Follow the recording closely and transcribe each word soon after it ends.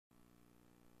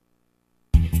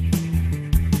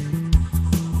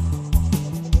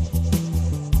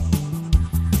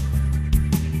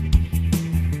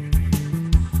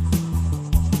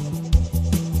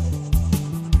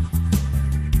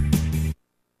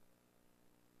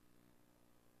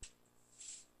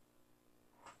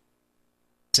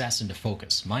Success into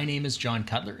focus. My name is John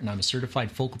Cutler, and I'm a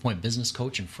certified FocalPoint business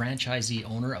coach and franchisee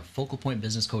owner of FocalPoint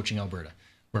Business Coaching Alberta,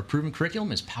 where a proven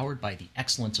curriculum is powered by the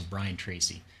excellence of Brian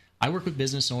Tracy. I work with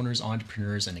business owners,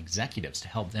 entrepreneurs, and executives to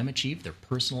help them achieve their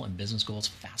personal and business goals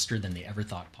faster than they ever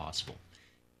thought possible.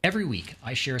 Every week,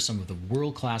 I share some of the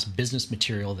world-class business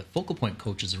material that FocalPoint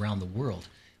coaches around the world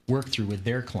work through with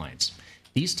their clients.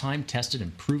 These time-tested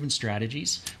and proven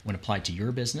strategies, when applied to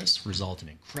your business, result in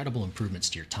incredible improvements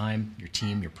to your time, your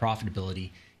team, your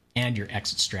profitability, and your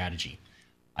exit strategy.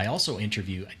 I also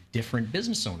interview a different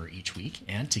business owner each week,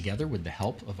 and together with the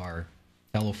help of our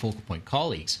fellow FocalPoint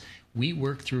colleagues, we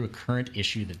work through a current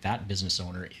issue that business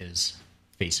owner is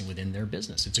facing within their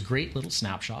business. It's a great little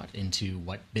snapshot into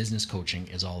what business coaching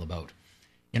is all about.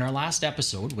 In our last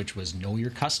episode, which was Know Your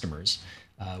Customers,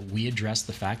 we addressed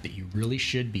the fact that you really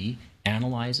should be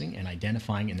analyzing and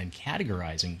identifying and then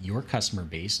categorizing your customer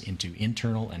base into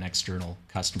internal and external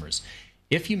customers.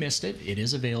 If you missed it, it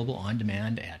is available on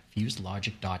demand at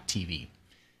fusedlogic.tv.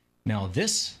 Now,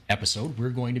 this episode, we're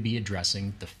going to be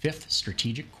addressing the fifth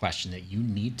strategic question that you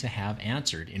need to have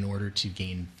answered in order to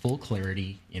gain full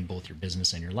clarity in both your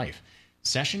business and your life.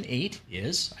 Session 8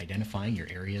 is identifying your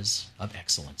areas of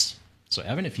excellence. So,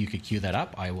 Evan, if you could cue that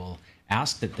up, I will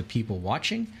ask that the people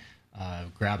watching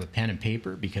grab a pen and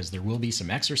paper, because there will be some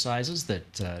exercises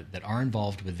that are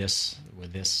involved with this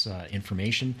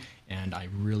information, and I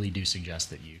really do suggest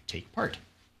that you take part.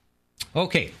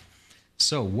 Okay,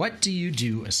 so what do you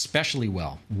do especially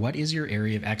well? What is your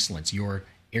area of excellence, your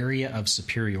area of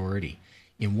superiority?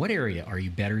 In what area are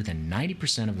you better than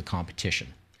 90% of the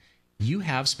competition? You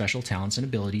have special talents and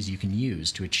abilities you can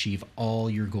use to achieve all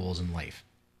your goals in life.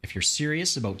 If you're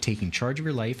serious about taking charge of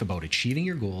your life, about achieving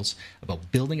your goals,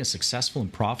 about building a successful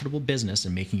and profitable business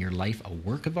and making your life a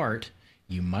work of art,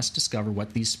 you must discover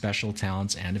what these special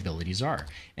talents and abilities are,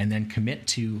 and then commit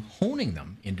to honing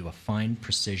them into a fine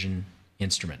precision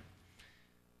instrument.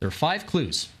 There are 5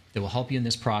 clues that will help you in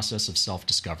this process of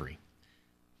self-discovery.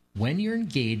 When you're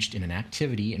engaged in an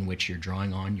activity in which you're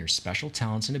drawing on your special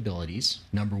talents and abilities,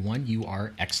 number 1, you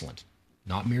are excellent.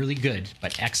 Not merely good,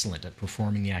 but excellent at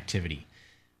performing the activity.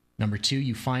 Number 2,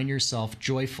 you find yourself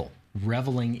joyful,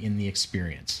 reveling in the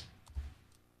experience.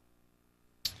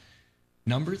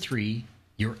 Number 3,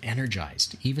 you're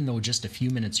energized, even though just a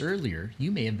few minutes earlier, you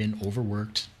may have been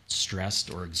overworked,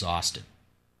 stressed, or exhausted.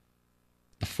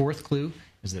 The 4th clue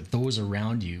is that those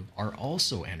around you are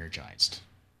also energized.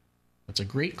 That's a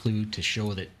great clue to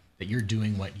show that you're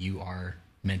doing what you are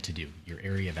meant to do, your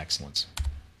area of excellence.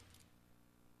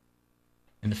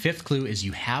 And the 5th clue is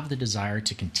you have the desire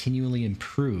to continually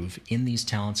improve in these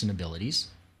talents and abilities,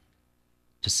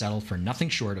 to settle for nothing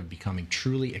short of becoming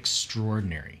truly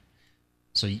extraordinary.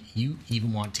 So you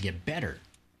even want to get better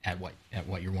at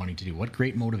what you're wanting to do. What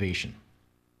great motivation.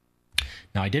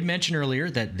 Now, I did mention earlier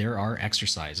that there are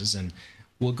exercises, and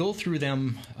we'll go through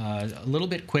them a little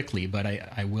bit quickly, but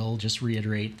I will just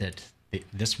reiterate that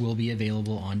this will be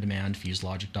available on demand,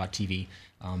 fusedlogic.tv.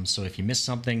 So if you missed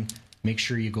something, make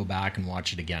sure you go back and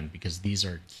watch it again, because these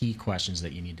are key questions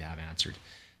that you need to have answered.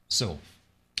 So,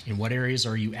 in what areas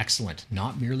are you excellent?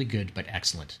 Not merely good, but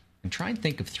excellent. And try and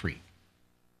think of 3.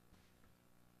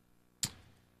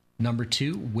 Number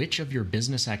 2, which of your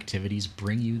business activities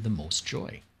bring you the most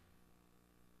joy?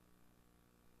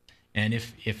 And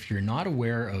if you're not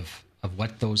aware of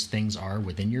what those things are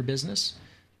within your business,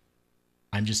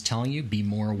 I'm just telling you, be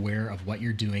more aware of what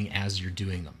you're doing as you're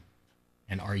doing them.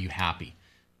 And are you happy?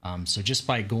 So just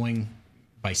by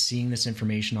seeing this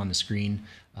information on the screen,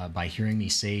 by hearing me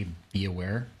say, be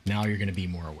aware, now you're going to be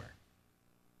more aware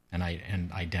and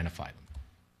identify them.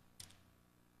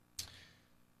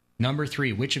 Number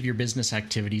 3, which of your business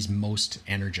activities most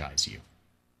energize you?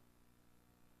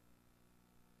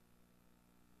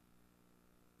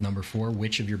 Number 4,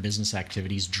 which of your business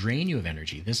activities drain you of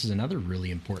energy? This is another really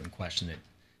important question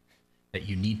that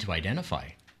you need to identify.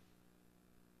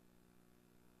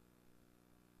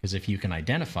 Because if you can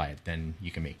identify it, then you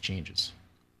can make changes.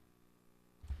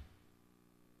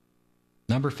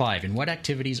 Number 5, in what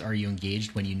activities are you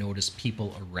engaged when you notice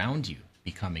people around you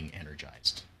becoming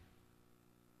energized?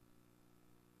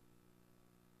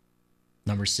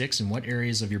 Number 6, in what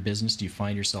areas of your business do you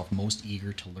find yourself most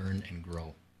eager to learn and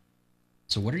grow?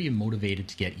 So what are you motivated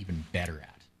to get even better at?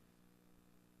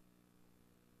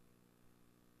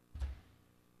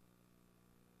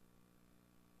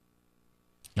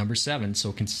 Number 7,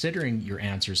 so considering your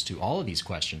answers to all of these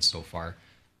questions so far,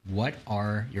 what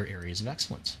are your areas of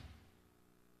excellence?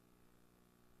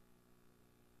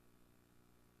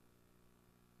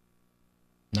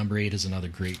 Number 8 is another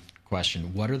great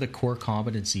question. What are the core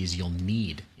competencies you'll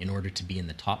need in order to be in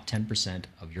the top 10%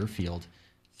 of your field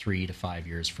 3 to 5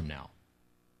 years from now?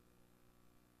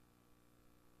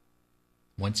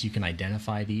 Once you can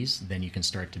identify these, then you can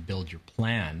start to build your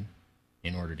plan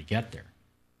in order to get there.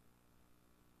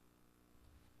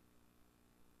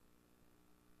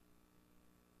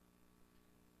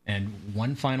 And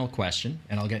one final question,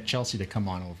 and I'll get Chelsea to come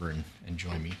on over and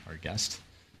join me, our guest.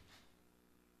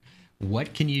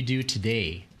 What can you do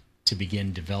today to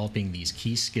begin developing these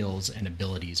key skills and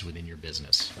abilities within your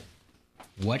business?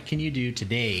 What can you do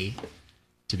today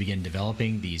to begin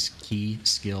developing these key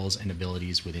skills and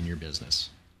abilities within your business?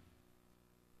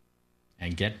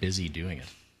 And get busy doing it.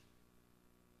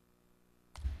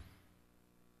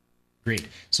 Great.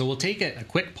 So we'll take a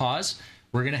quick pause.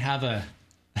 We're going to have a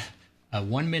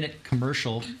 1-minute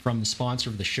commercial from the sponsor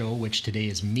of the show, which today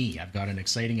is me. I've got an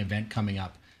exciting event coming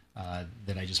up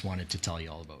that I just wanted to tell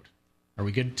you all about. Are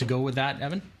we good to go with that,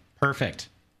 Evan? Perfect.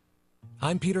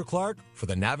 I'm Peter Clark for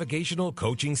the Navigational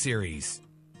Coaching Series.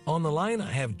 On the line,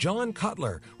 I have John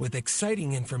Cutler with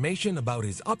exciting information about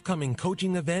his upcoming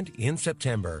coaching event in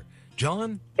September.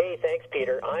 John? Hey, thanks,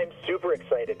 Peter. I'm super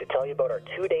excited to tell you about our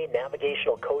 2-day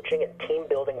navigational coaching and team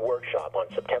building workshop on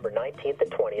September 19th and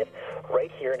 20th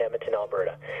right here in Edmonton,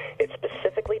 Alberta. It's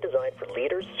specifically designed for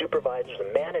leaders, supervisors,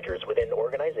 and managers within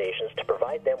organizations to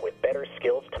provide them with better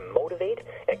skills to motivate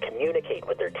and communicate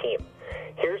with their team.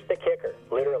 Here's the kicker,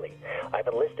 literally. I've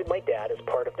enlisted my dad as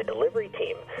part of the delivery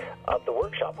team of the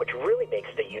workshop, which really makes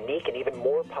it a unique and even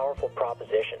more powerful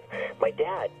proposition. My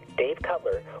dad, Dave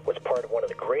Cutler, was part of one of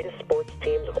the greatest sports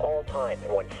teams of all time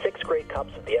and won 6 Grey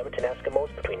Cups with the Edmonton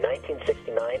Eskimos between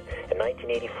 1969 and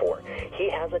 1984. He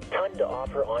has a ton to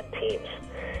offer on teams.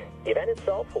 The event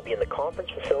itself will be in the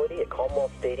conference facility at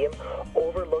Commonwealth Stadium,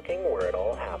 overlooking where it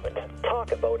all happened.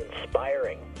 Talk about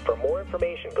inspiring. For more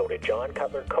information, go to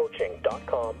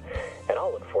johncutlercoaching.com, and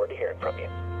I'll look forward to hearing from you.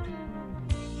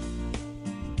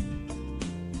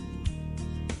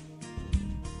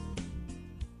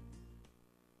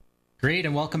 Great,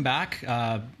 and welcome back.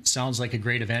 Sounds like a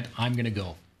great event. I'm going to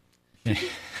go.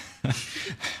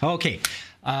 Okay.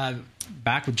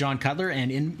 Back with John Cutler,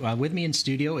 and with me in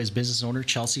studio is business owner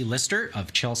Chelsea Lyster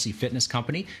of Chelsea Fitness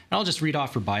Company. And I'll just read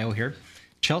off her bio here.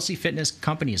 Chelsea Fitness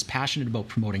Company is passionate about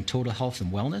promoting total health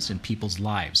and wellness in people's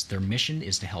lives. Their mission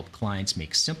is to help clients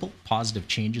make simple, positive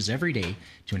changes every day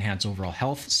to enhance overall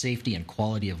health, safety, and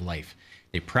quality of life.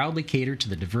 They proudly cater to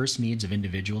the diverse needs of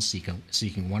individuals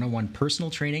seeking one-on-one personal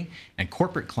training and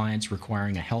corporate clients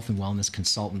requiring a health and wellness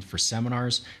consultant for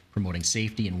seminars promoting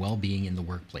safety and well-being in the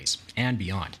workplace and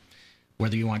beyond.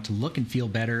 Whether you want to look and feel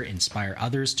better, inspire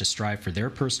others to strive for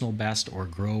their personal best, or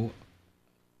grow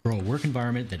a work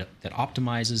environment that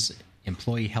optimizes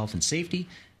employee health and safety,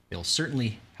 they'll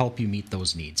certainly help you meet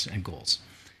those needs and goals.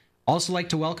 Also like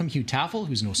to welcome Hugh Tafel,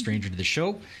 who's no stranger to the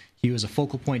show. Hugh is a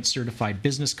FocalPoint certified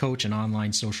business coach and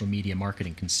online social media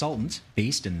marketing consultant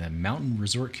based in the mountain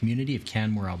resort community of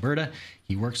Canmore, Alberta.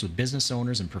 He works with business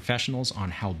owners and professionals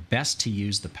on how best to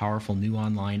use the powerful new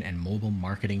online and mobile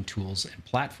marketing tools and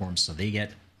platforms so they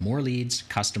get more leads,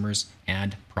 customers,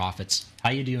 and profits.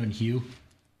 How you doing, Hugh?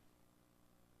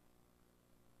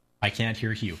 I can't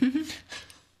hear Hugh.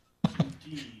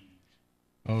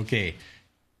 Okay.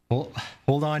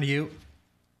 Hold on, Hugh.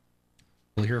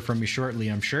 We'll hear from you shortly,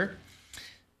 I'm sure.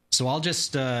 So I'll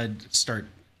just start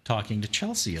talking to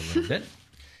Chelsea a little bit.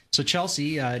 So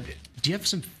Chelsea, do you have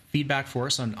some feedback for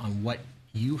us on what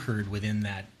you heard within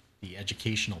the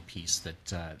educational piece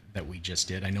that we just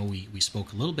did? I know we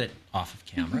spoke a little bit off of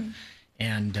camera,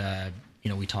 and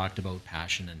we talked about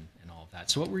passion and all of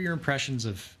that. So what were your impressions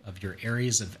of your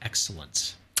areas of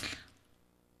excellence?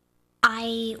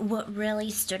 What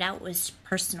really stood out was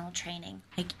personal training.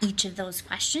 Like each of those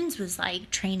questions was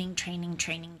like training,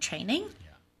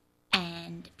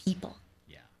 and people.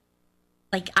 Yeah.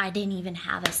 Like I didn't even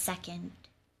have a second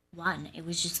one. It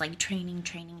was just like training,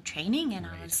 and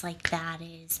right. I was like, that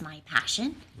is my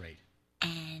passion. Right.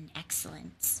 And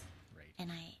excellence. Right.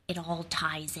 And it all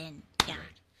ties in. Yeah.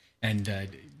 Right. And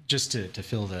just to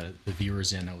fill the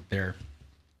viewers in out there,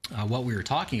 what we were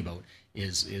talking about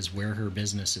is where her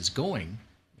business is going,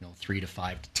 3 to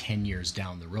 5 to 10 years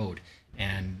down the road.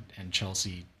 And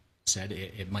Chelsea said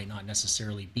it might not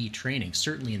necessarily be training,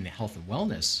 certainly in the health and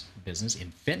wellness business,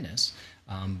 in fitness,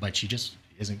 but she just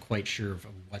isn't quite sure of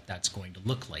what that's going to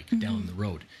look like down the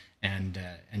road. And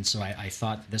so I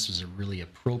thought this was a really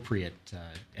appropriate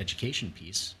education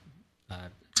piece.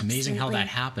 It's amazing how that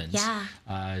happens. Yeah.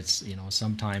 It's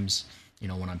sometimes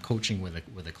when I'm coaching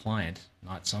with a client,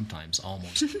 not sometimes,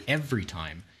 almost every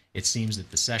time, it seems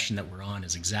that the session that we're on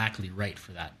is exactly right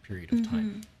for that period of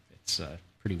time. It's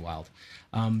pretty wild.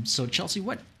 So Chelsea,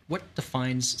 what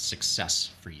defines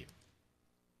success for you?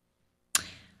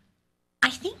 I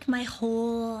think my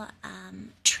whole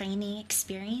training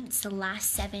experience, the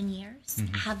last 7 years,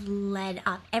 have led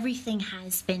up. Everything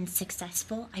has been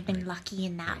successful. I've been lucky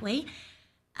in that way.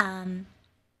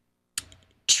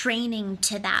 Training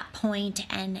to that point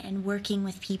and working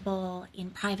with people in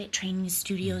private training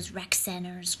studios, rec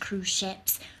centers, cruise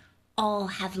ships, all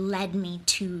have led me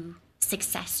to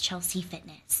Success Chelsea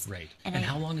Fitness. Right. And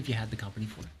how long have you had the company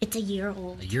for? It's a year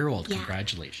old. A year old. Yeah.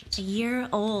 Congratulations. A year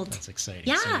old. That's exciting.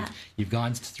 Yeah. So you've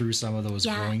gone through some of those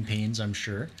growing pains, I'm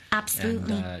sure.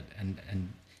 Absolutely. And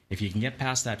if you can get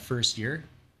past that first year,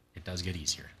 it does get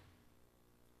easier.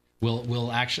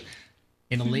 We'll actually,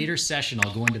 in a later session,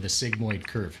 I'll go into the sigmoid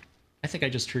curve. I think I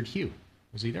just heard Hugh.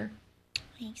 Was he there?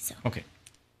 I think so. Okay.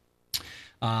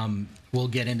 We'll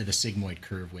get into the sigmoid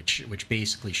curve, which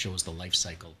basically shows the life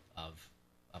cycle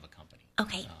of a company.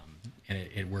 Okay. And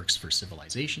it works for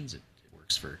civilizations. It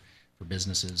works for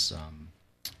businesses.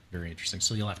 Very interesting.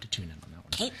 So you'll have to tune in on that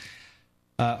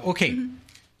one. Okay. Okay.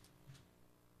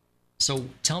 So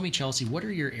tell me, Chelsea, what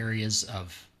are your areas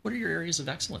of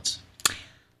excellence?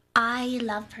 I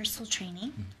love personal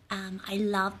training. I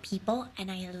love people, and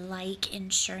I like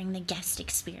ensuring the guest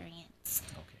experience.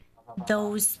 Okay.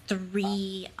 Those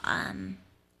three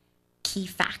key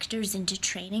factors into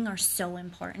training are so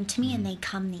important to me, and they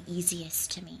come the easiest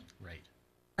to me. Right.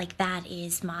 Like, that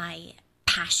is my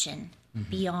passion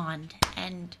beyond.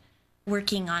 And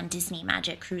working on Disney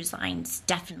Magic Cruise Lines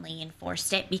definitely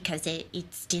enforced it, because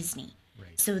it's Disney.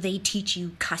 Right. So they teach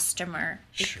you customer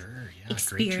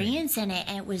experience, and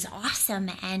it was awesome.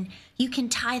 And you can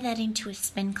tie that into a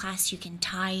spin class. You can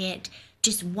tie it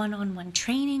just one-on-one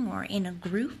training or in a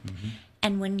group.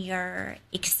 And when you're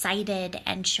excited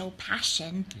and show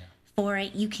passion for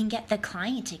it, you can get the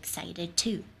client excited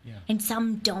too. Yeah. And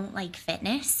some don't like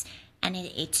fitness, and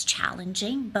it's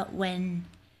challenging, but when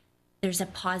there's a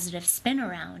positive spin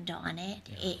around on it,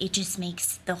 it just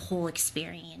makes the whole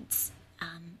experience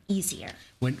easier.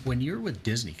 When you're with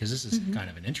Disney, because this is kind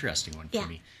of an interesting one for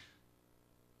me,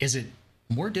 is it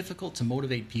more difficult to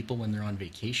motivate people when they're on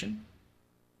vacation,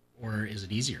 or is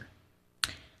it easier?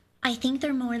 I think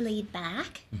they're more laid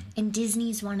back, and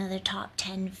Disney's one of the top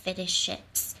 10 fittest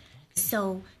ships.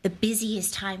 So the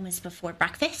busiest time was before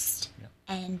breakfast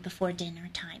and before dinner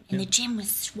time. And the gym was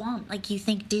swamped. Like, you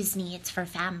think Disney, it's for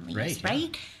families,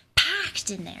 right? Packed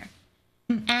in there.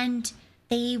 And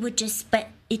they would but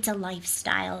it's a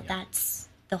lifestyle. That's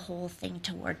the whole thing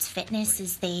towards fitness,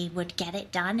 is they would get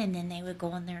it done, and then they would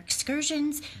go on their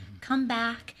excursions, come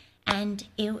back, and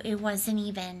it wasn't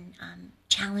even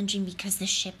challenging because the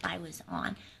ship I was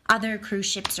on. Other cruise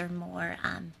ships are more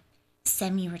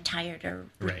semi-retired or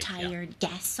retired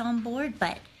guests on board,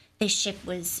 but this ship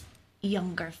was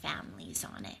younger families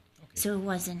on it. So it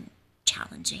wasn't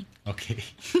challenging. Okay.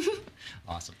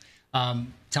 Awesome.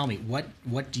 Tell me,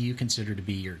 what do you consider to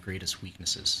be your greatest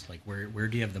weaknesses? Like, where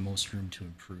do you have the most room to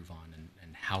improve on,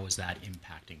 and how is that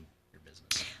impacting your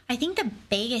business? I think the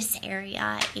biggest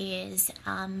area is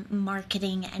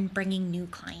marketing and bringing new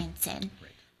clients in.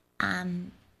 Right.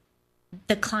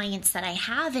 The clients that I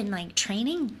have in, like,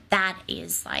 training, that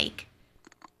is, like,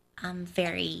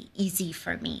 very easy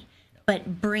for me. Yep.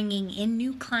 But bringing in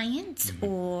new clients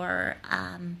or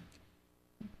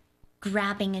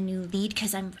grabbing a new lead,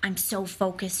 because I'm so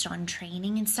focused on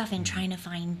training and stuff, and trying to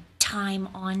find time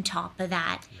on top of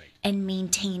that and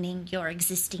maintaining your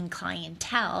existing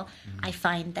clientele, I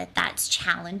find that that's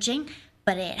challenging,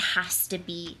 but it has to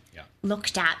be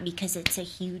looked at because it's a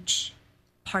huge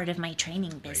part of my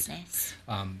training business.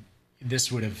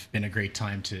 This would have been a great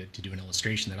time to do an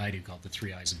illustration that I do called the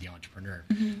 3 Eyes of the Entrepreneur,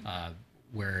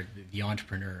 where the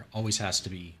entrepreneur always has to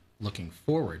be looking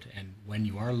forward, and when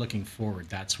you are looking forward,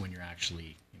 that's when you're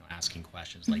actually asking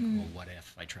questions like, well, what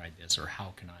if I tried this, or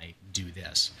how can I do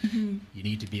this? You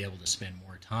need to be able to spend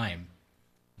more time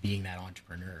being that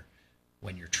entrepreneur.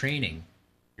 When you're training,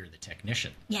 you're the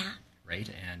technician, right?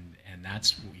 And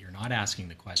that's, you're not asking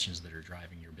the questions that are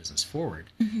driving your business forward.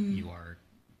 You are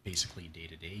basically day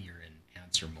to day, you're in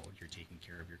answer mode, you're taking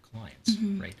care of your clients,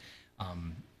 right?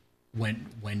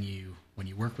 When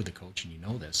you work with a coach, and you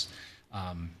know this,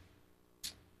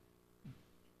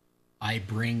 I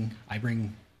bring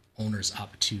owners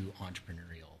up to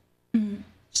entrepreneurial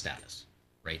status,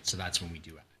 right? So that's when we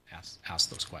do ask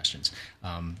those questions.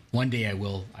 One day I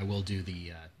will do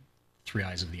the 3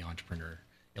 Eyes of the Entrepreneur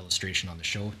illustration on the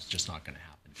show. It's just not going to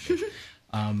happen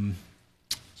today.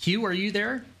 Hugh, are you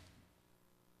there?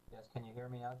 Yes. Can you hear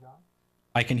me now, John?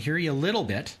 I can hear you a little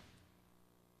bit.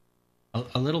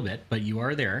 A little bit, but you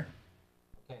are there.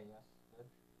 Okay. Yes.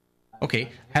 Good. Okay.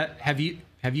 Have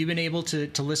you been able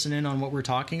to listen in on what we're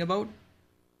talking about?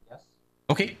 Yes.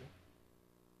 Okay.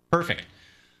 Perfect.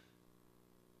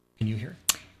 Can you hear?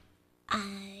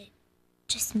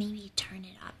 Just maybe turn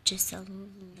it up just a little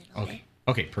bit.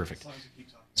 Okay, perfect.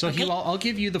 So Okay. Hugh, I'll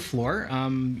give you the floor.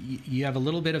 You have a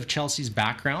little bit of Chelsea's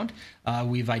background.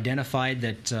 We've identified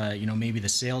that maybe the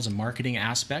sales and marketing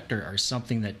aspect are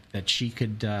something that she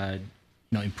could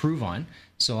improve on.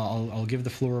 So I'll give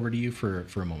the floor over to you for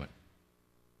a moment.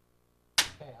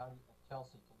 Okay,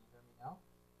 Chelsea, can you hear me now?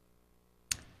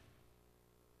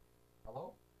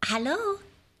 Hello? Hello?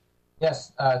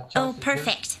 Yes, Chelsea. Oh,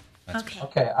 perfect. Okay.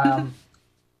 Okay,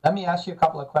 let me ask you a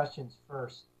couple of questions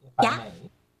first, if I may.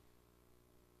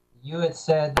 You had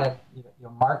said that your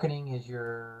marketing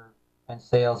and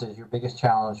sales is your biggest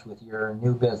challenge with your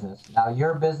new business. Now,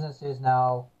 your business is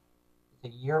now a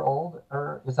year old,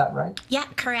 or is that right? Yeah,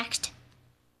 correct.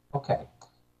 Okay.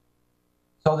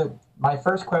 So my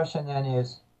first question then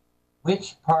is,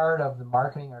 which part of the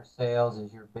marketing or sales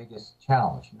is your biggest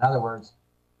challenge? In other words,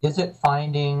 is it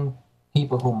finding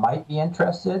people who might be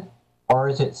interested, or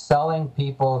is it selling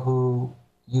people who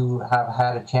you have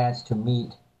had a chance to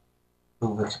meet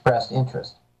who've expressed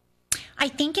interest? I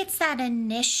think it's that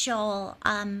initial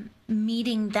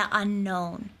meeting the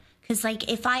unknown. Because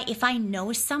if I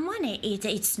know someone,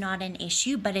 it's not an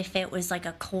issue. But if it was like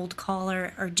a cold call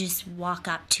or just walk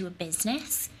up to a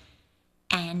business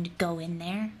and go in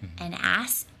there and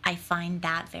ask, I find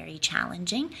that very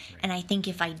challenging. Right. And I think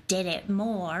if I did it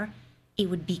more, it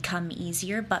would become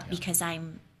easier. But because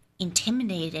I'm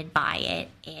intimidated by it,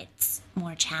 it's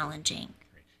more challenging.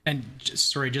 And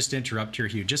sorry, just to interrupt here,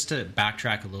 Hugh, just to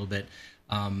backtrack a little bit,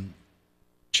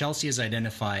 Chelsea has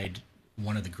identified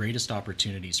one of the greatest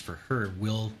opportunities for her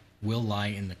will lie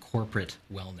in the corporate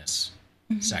wellness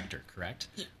sector, correct?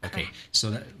 Yeah, okay, correct.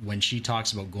 So that when she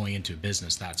talks about going into a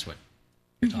business, that's what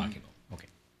you're talking about. Okay.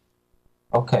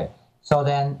 Okay. So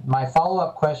then my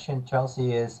follow-up question,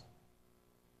 Chelsea, is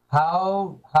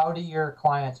how do your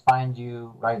clients find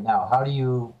you right now? How do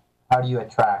you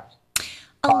attract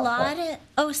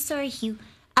Sorry, Hugh.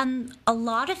 A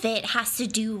lot of it has to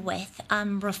do with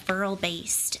referral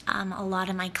based. A lot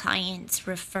of my clients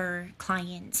refer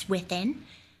clients within,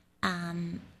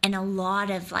 and a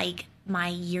lot of my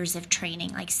years of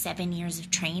training, 7 years of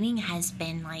training, has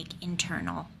been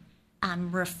internal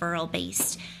referral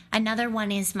based. Another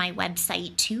one is my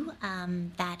website too.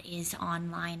 That is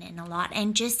online and a lot,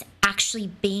 and just actually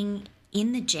being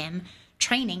in the gym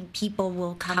training, people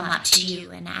will come up to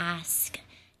you and ask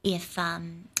if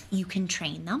you can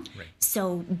train them. Right.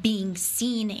 So being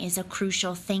seen is a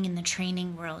crucial thing in the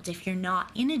training world. If you're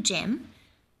not in a gym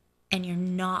and you're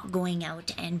not going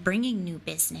out and bringing new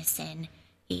business in,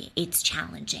 it's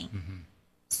challenging.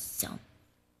 So.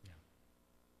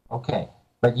 Okay,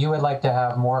 but you would like to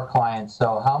have more clients.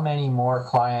 So how many more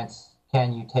clients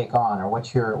can you take on, or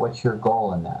what's your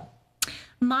goal in that?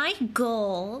 My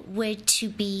goal would to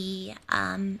be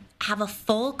have a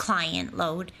full client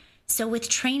load. So with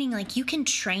training, you can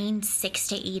train 6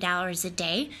 to 8 hours a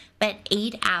day, but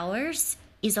 8 hours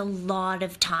is a lot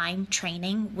of time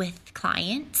training with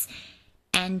clients,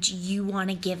 and you want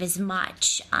to give as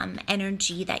much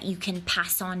energy that you can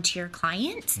pass on to your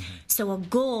clients. So a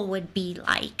goal would be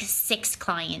 6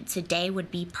 clients a day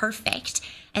would be perfect,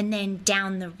 and then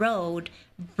down the road,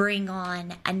 bring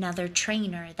on another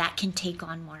trainer that can take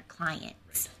on more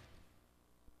clients.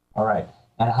 All right.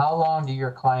 And how long do your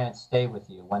clients stay with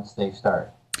you once they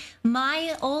start?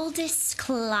 My oldest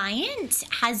client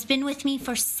has been with me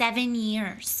for 7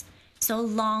 years, so a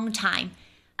long time.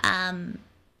 And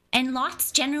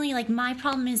lots generally, my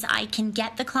problem is I can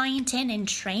get the client in and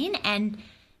train, and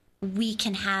we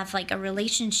can have a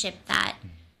relationship that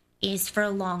is for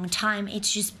a long time.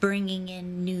 It's just bringing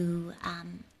in new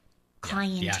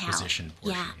clientele. The acquisition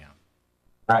portion,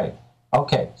 Right.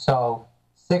 Okay. So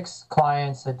 6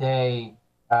 clients a day.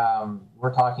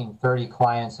 We're talking 30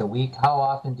 clients a week. How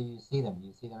often do you see them? Do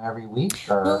you see them every week?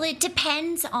 Or? Well, it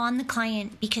depends on the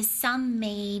client, because some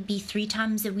may be 3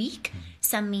 times a week,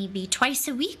 some may be twice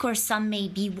a week, or some may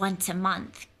be once a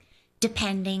month,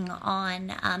 depending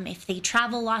on if they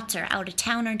travel lots or out of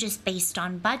town, or just based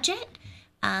on budget.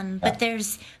 But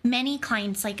there's many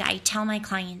clients, I tell my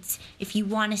clients, if you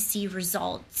want to see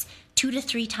results, 2 to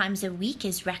 3 times a week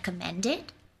is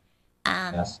recommended.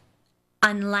 Yes.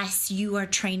 Unless you are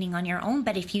training on your own.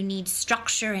 But if you need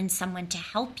structure and someone to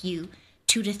help you,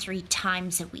 2 to 3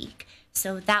 times a week.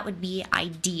 So that would be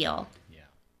ideal. Yeah.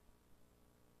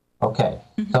 Okay.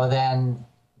 So then,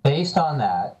 based on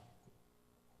that,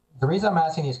 the reason I'm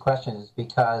asking these questions is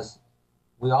because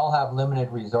we all have limited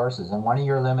resources. And one of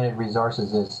your limited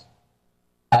resources is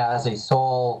as a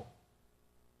sole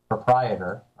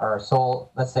proprietor, or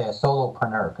let's say a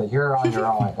solopreneur, because you're on your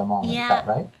own at the moment. Yeah. Is that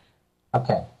right?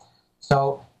 Okay.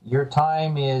 So your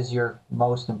time is your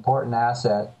most important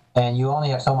asset, and you only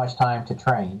have so much time to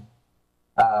train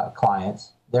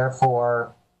clients.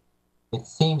 Therefore, it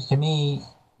seems to me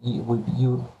it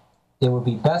would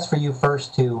be best for you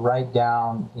first to write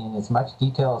down in as much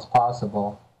detail as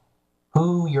possible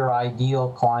who your ideal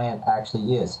client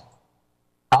actually is.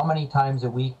 How many times a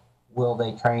week will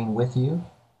they train with you?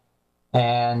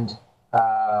 And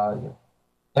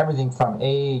everything from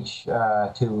age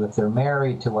to if they're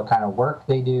married to what kind of work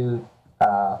they do.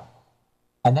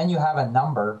 And then you have a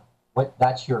number.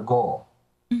 That's your goal.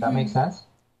 Does that make sense?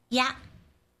 Yeah.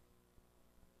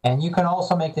 And you can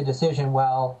also make the decision,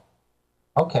 well,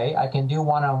 okay, I can do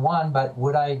one-on-one, but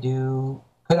could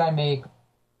I make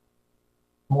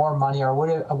more money, or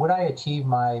would I achieve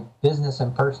my business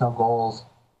and personal goals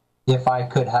if I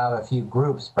could have a few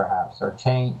groups perhaps, or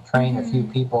train a few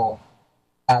people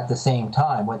at the same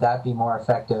time? Would that be more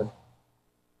effective?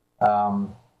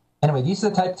 Anyway, these are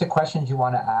the types of questions you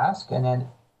want to ask. And then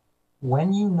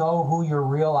when you know who your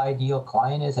real ideal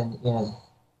client is, and in as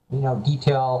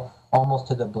detail almost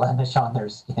to the blemish on their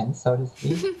skin, so to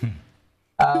speak,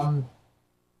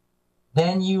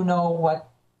 then you know what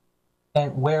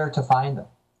and where to find them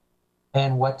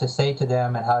and what to say to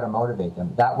them and how to motivate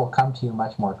them. That will come to you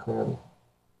much more clearly.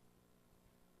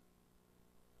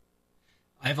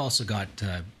 I've also got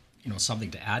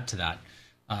something to add to that.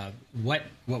 What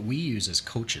we use as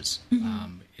coaches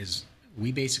is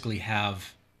we basically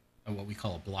have what we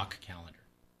call a block calendar.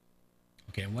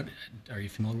 Okay, and what are you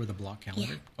familiar with a block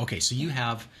calendar? Yeah. Okay, so you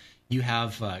have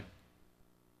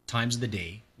times of the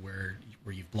day where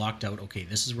you've blocked out. Okay,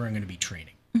 this is where I'm going to be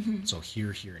training. So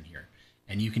here, here, and here,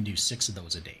 and you can do 6 of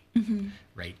those a day,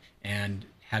 right? And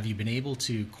have you been able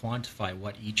to quantify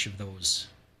what each of those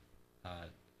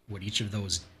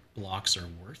blocks are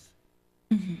worth?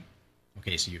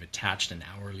 Okay, so you've attached an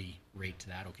hourly rate to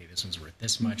that. Okay, this one's worth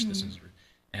this much. This one's worth,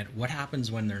 and what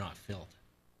happens when they're not filled?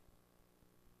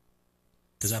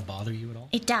 Does that bother you at all?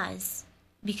 It does,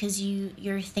 because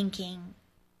you're thinking,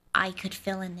 I could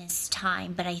fill in this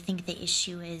time, but I think the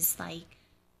issue is like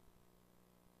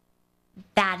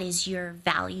that is your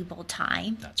valuable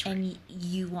time. That's right. And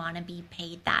you want to be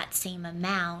paid that same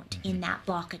amount in that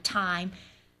block of time.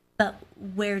 But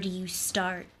where do you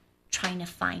start trying to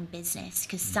find business?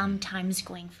 Because sometimes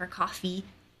going for coffee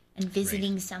and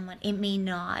visiting someone, it may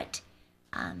not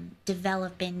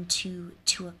develop into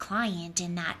a client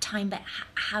in that time. But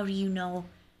how do you know?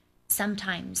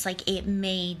 Sometimes, like, it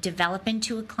may develop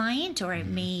into a client, or it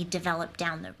may develop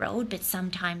down the road, but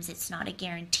sometimes it's not a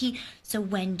guarantee. So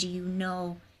when do you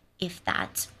know if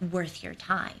that's worth your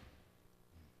time?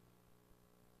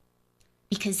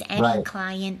 Because any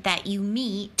client that you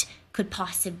meet could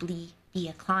possibly be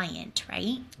a client,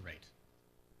 right? Right.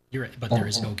 You're right, but there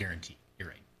is no guarantee. You're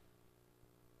right.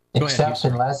 Except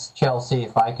unless, Chelsea,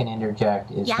 if I can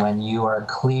interject, is when you are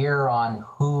clear on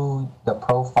who the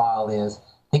profile is.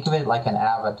 Think of it like an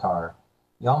avatar.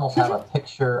 You almost have a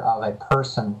picture of a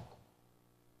person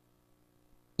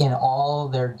in all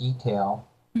their detail,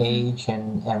 age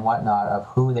and whatnot, of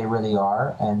who they really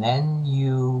are. And then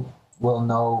you will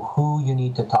know who you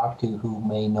need to talk to who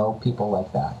may know people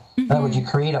like that. In other words, you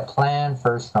create a plan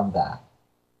first from that.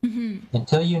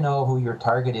 Until you know who your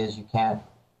target is, you can't.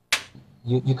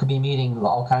 You could be meeting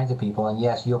all kinds of people, and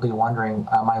yes, you'll be wondering,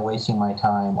 am I wasting my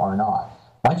time or not?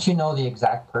 Once you know the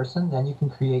exact person, then you can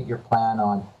create your plan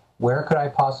on where could I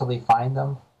possibly find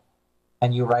them,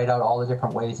 and you write out all the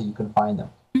different ways that you can find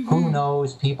them. Who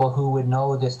knows people who would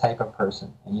know this type of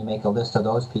person, and you make a list of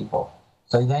those people.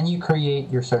 So then you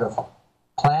create your sort of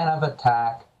plan of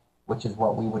attack, which is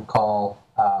what we would call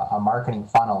a marketing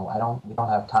funnel. We don't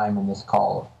have time in this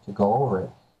call to go over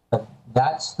it, but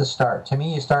that's the start. To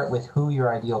me, you start with who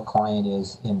your ideal client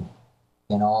is in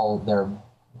all their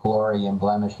glory and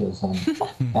blemishes, and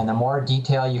and the more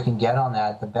detail you can get on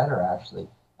that, the better, actually.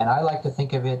 And I like to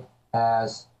think of it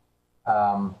as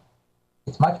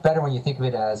it's much better when you think of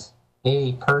it as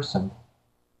a person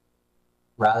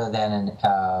rather than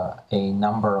a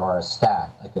number or a stat.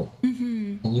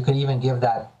 And you could even give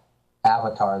that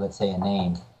avatar, let's say, a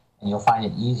name, and you'll find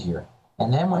it easier.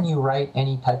 And then when you write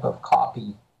any type of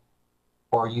copy,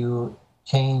 or you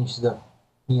change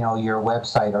your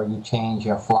website, or you change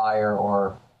your flyer,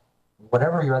 or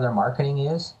whatever your other marketing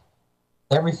is,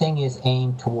 everything is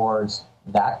aimed towards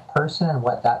that person and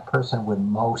what that person would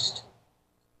most,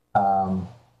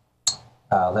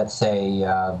 let's say,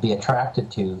 be attracted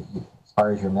to as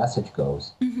far as your message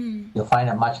goes. You'll find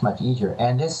it much, much easier.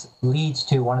 And this leads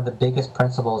to one of the biggest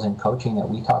principles in coaching that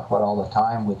we talk about all the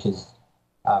time, which is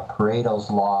Pareto's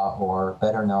law, or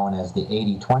better known as the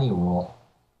 80-20 rule.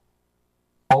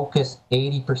 focus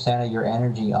 80% of your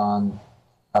energy on,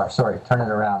 or sorry, turn it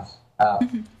around.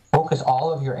 Focus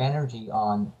all of your energy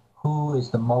on who is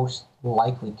the most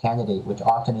likely candidate, which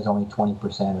often is only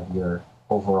 20% of your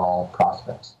overall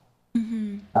prospects.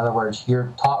 In other words,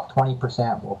 your top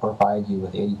 20% will provide you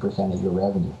with 80% of your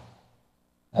revenue,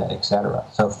 etc.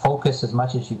 So focus as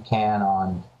much as you can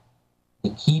on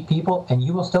the key people, and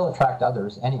you will still attract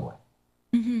others anyway.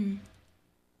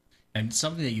 And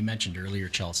something that you mentioned earlier,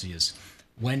 Chelsea, is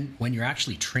when you're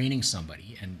actually training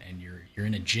somebody and you're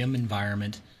in a gym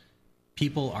environment,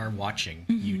 people are watching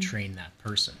you train that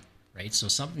person, right? So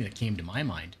something that came to my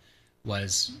mind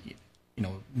was,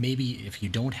 maybe if you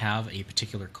don't have a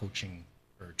particular coaching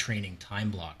or training time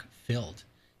block filled,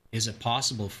 is it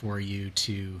possible for you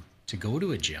to go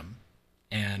to a gym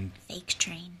and fake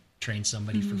train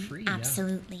somebody for free?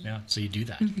 Absolutely. Yeah. So you do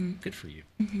that. Good for you.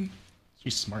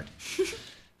 You're smart.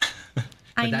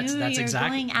 I knew you were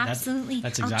going, absolutely.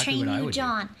 That's exactly what I would do.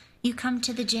 I'll train you, John. You come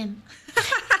to the gym.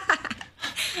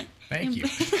 Thank you.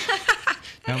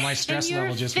 Now my stress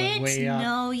level just went way up.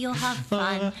 No, you'll have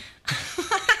fun.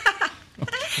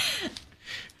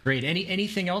 Great.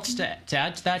 Anything else to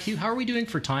add to that, Hugh? How are we doing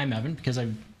for time, Evan? Because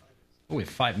we have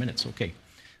 5 minutes. Okay.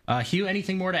 Hugh,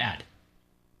 anything more to add?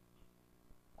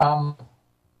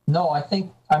 No, I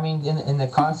think, in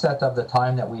the concept of the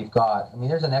time that we've got,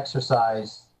 there's an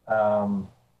exercise,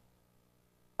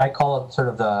 I call it sort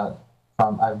of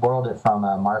I borrowed it from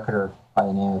a marketer by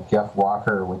the name of Jeff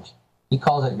Walker, which he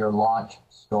calls it your launch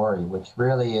story, which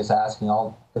really is asking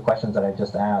all the questions that I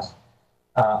just asked.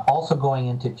 Also going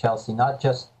into Chelsea, not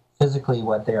just physically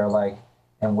what they are like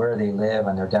and where they live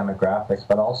and their demographics,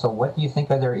 but also what do you think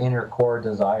are their inner core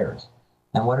desires?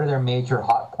 And what are their major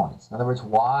hot points? In other words,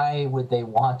 why would they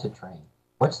want to train?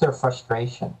 What's their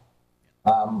frustration?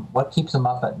 What keeps them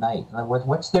up at night? In other words,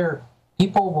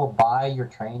 people will buy your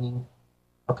training,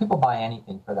 or people buy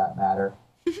anything for that matter,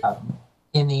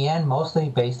 in the end, mostly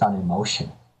based on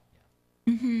emotion.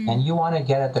 And you want to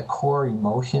get at the core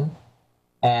emotion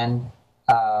and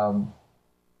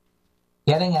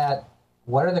getting at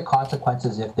what are the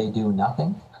consequences if they do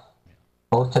nothing,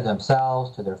 both to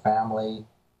themselves, to their family,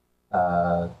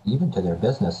 even to their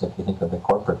business, if you think of the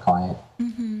corporate client.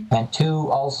 And two,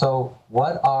 also,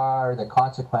 what are the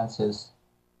consequences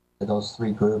to those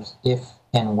three groups if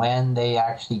and when they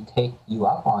actually take you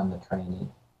up on the training,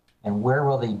 and where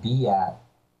will they be at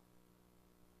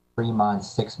 3 months,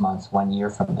 6 months, 1 year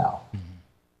from now?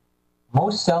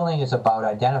 Most selling is about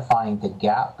identifying the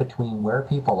gap between where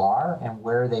people are and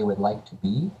where they would like to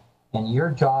be, and your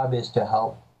job is to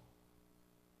help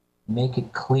make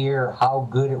it clear how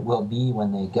good it will be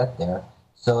when they get there,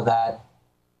 so that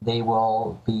they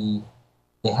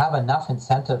have enough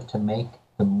incentive to make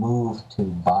the move to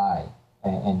buy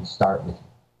and start with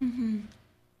you.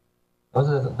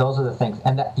 Those are the things,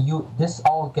 and this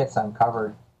all gets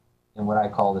uncovered in what I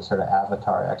call the sort of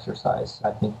avatar exercise.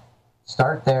 I think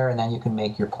start there, and then you can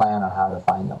make your plan on how to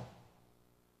find them.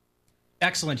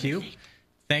 Excellent, Hugh.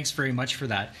 Thanks very much for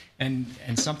that. And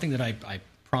something that I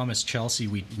promised Chelsea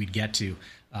we'd get to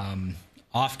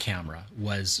off camera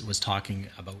was talking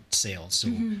about sales. So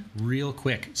real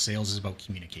quick, sales is about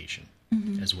communication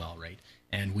as well, right?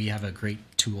 And we have a great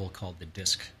tool called the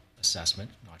DISC assessment.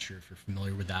 Not sure if you're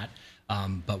familiar with that,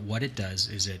 but what it does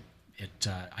is it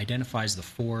identifies the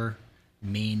 4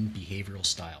 main behavioral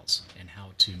styles and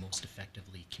how to most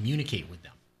effectively communicate with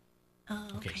them.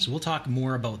 Okay, so we'll talk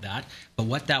more about that, but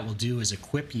what that will do is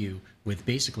equip you with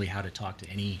basically how to talk to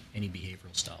any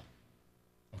behavioral style.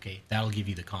 Okay, that'll give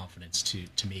you the confidence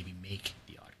to maybe make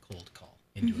the odd cold call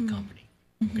into a company.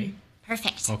 Okay,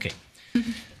 perfect. Okay,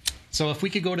 so if we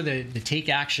could go to the take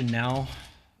action now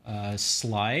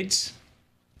slides.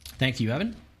 Thank you,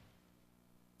 Evan.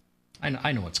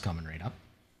 I know what's coming right up.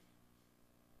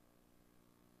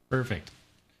 Perfect.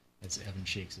 As Evan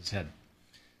shakes his head.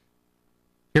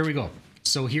 Here we go.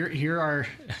 So here are,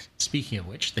 speaking of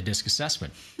which, the DISC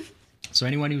assessment. So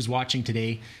anyone who's watching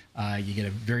today, you get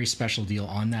a very special deal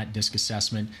on that DISC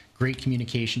assessment. Great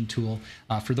communication tool.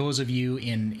 For those of you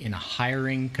in a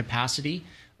hiring capacity,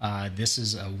 this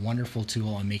is a wonderful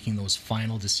tool on making those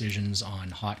final decisions on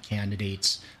hot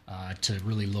candidates to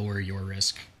really lower your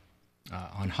risk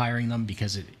on hiring them,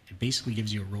 because it basically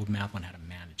gives you a roadmap on how to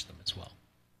manage them as well.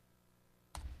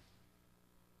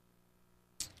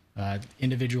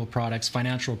 Individual products,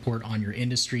 financial report on your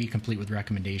industry, complete with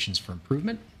recommendations for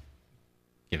improvement.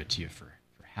 Give it to you for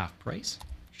half price.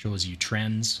 Shows you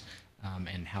trends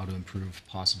and how to improve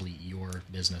possibly your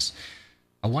business.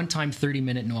 A one-time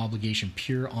 30-minute, no obligation,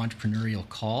 pure entrepreneurial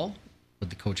call with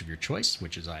the coach of your choice,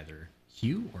 which is either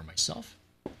Hugh or myself.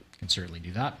 You can certainly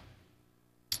do that.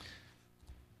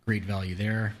 great value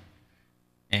there.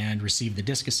 And receive the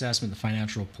disc assessment, the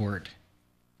financial report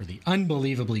for the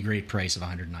unbelievably great price of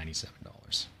 $197.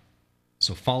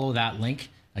 So follow that link.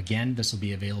 Again, this will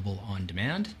be available on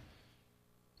demand.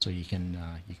 So you can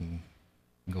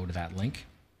go to that link.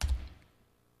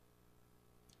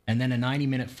 And then a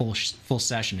 90-minute full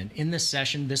session. And in this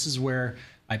session, this is where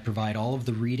I provide all of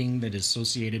the reading that is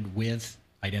associated with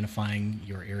identifying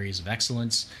your areas of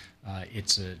excellence.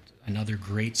 It's another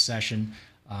great session.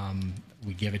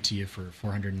 We give it to you for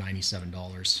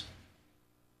 $497.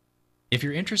 If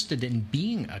you're interested in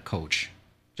being a coach,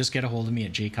 just get a hold of me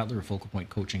at jcutler at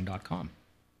FocalPointCoaching.com,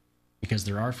 because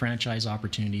there are franchise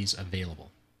opportunities available.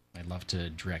 I'd love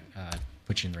to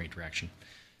put you in the right direction.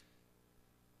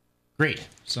 Great.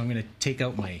 So I'm going to take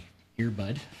out my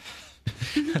earbud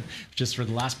just for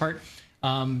the last part.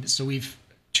 So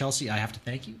Chelsea, I have to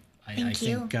thank you. I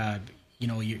think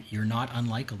you're not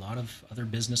unlike a lot of other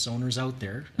business owners out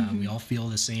there. We all feel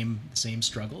the same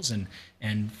struggles,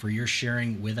 and for your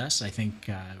sharing with us, I think,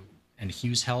 and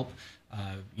Hugh's help,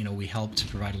 we help to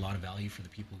provide a lot of value for the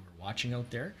people who are watching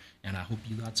out there, and I hope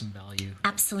you got some value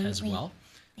as well.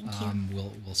 Thank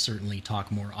you. We'll certainly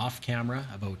talk more off camera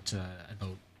about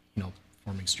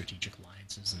forming strategic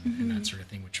alliances and that sort of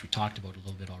thing, which we talked about a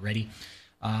little bit already.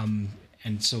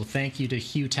 And so thank you to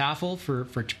Hugh Tafel for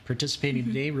participating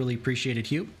today. Really appreciate it,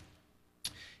 Hugh.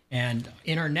 And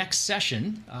in our next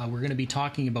session, we're going to be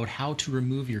talking about how to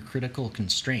remove your critical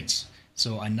constraints.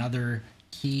 So another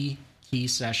key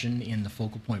session in the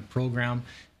FocalPoint program.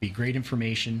 Be great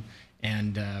information.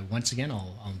 And once again,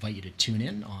 I'll invite you to tune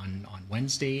in on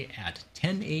Wednesday at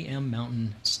 10 a.m.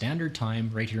 Mountain Standard Time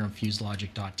right here on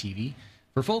FuseLogic.tv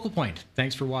for FocalPoint.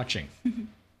 Thanks for watching.